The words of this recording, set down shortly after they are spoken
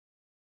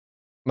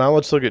Now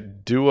let's look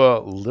at Dua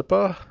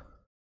Lipa. Am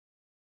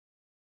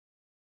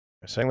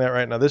I saying that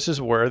right? Now this is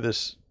where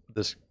this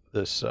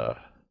I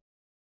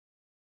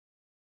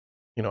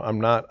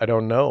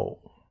don't know.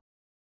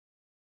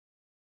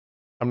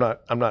 I'm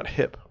not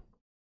hip.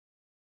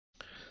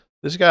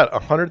 This got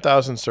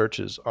 100,000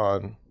 searches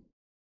on.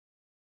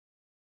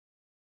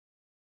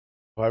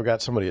 Oh, I've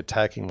got somebody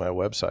attacking my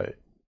website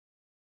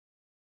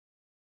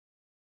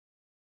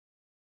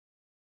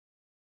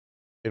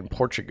in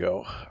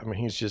Portugal. I mean,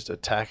 he's just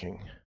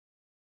attacking.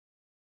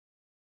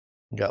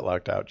 He got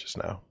locked out just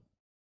now.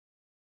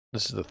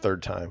 This is the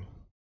third time.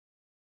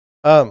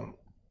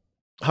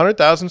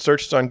 100,000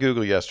 searches on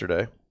Google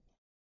yesterday.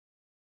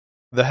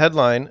 The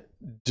headline: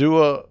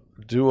 Dua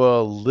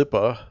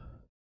Lipa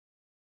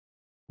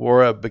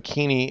wore a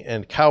bikini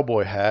and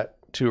cowboy hat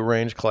to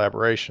arrange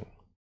collaboration.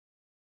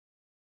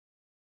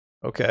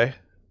 Okay.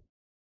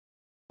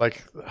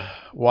 Like,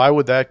 why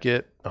would that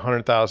get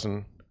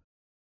 100,000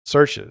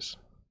 searches?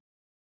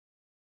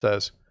 It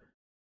says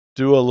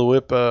Dua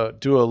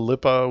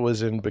Lipa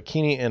was in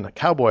bikini and a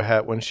cowboy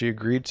hat when she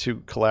agreed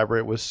to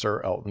collaborate with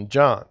Sir Elton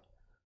John.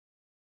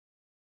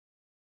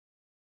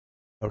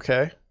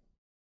 Okay.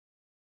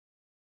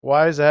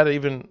 Why is that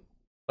even,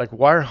 like,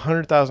 why are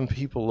 100,000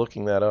 people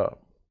looking that up?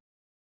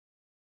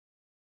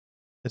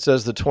 It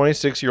says the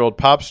 26-year-old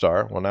pop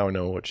star, well, now I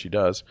know what she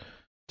does,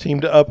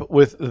 teamed up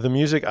with the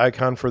music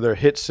icon for their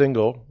hit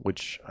single,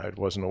 which I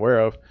wasn't aware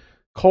of,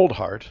 Cold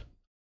Heart,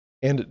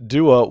 and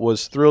Dua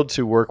was thrilled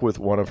to work with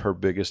one of her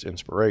biggest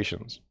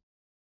inspirations.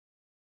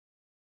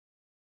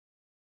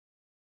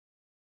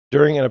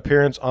 During an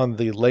appearance on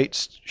The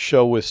Late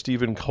Show with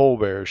Stephen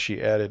Colbert,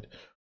 she added,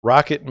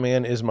 Rocket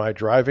Man is my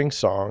driving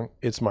song.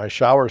 It's my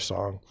shower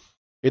song.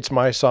 It's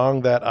my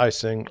song that I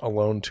sing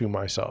alone to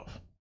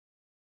myself.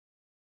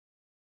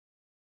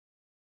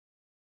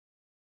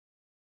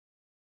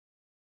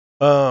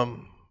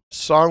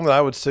 Song that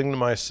I would sing to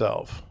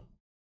myself.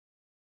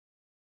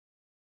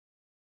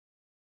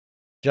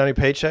 Johnny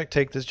Paycheck,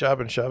 take this job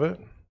and shove it.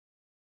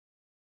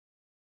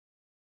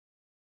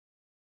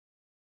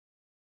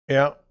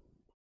 Yeah.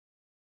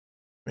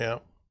 Yeah.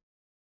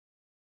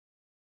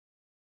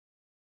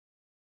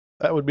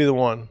 That would be the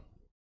one.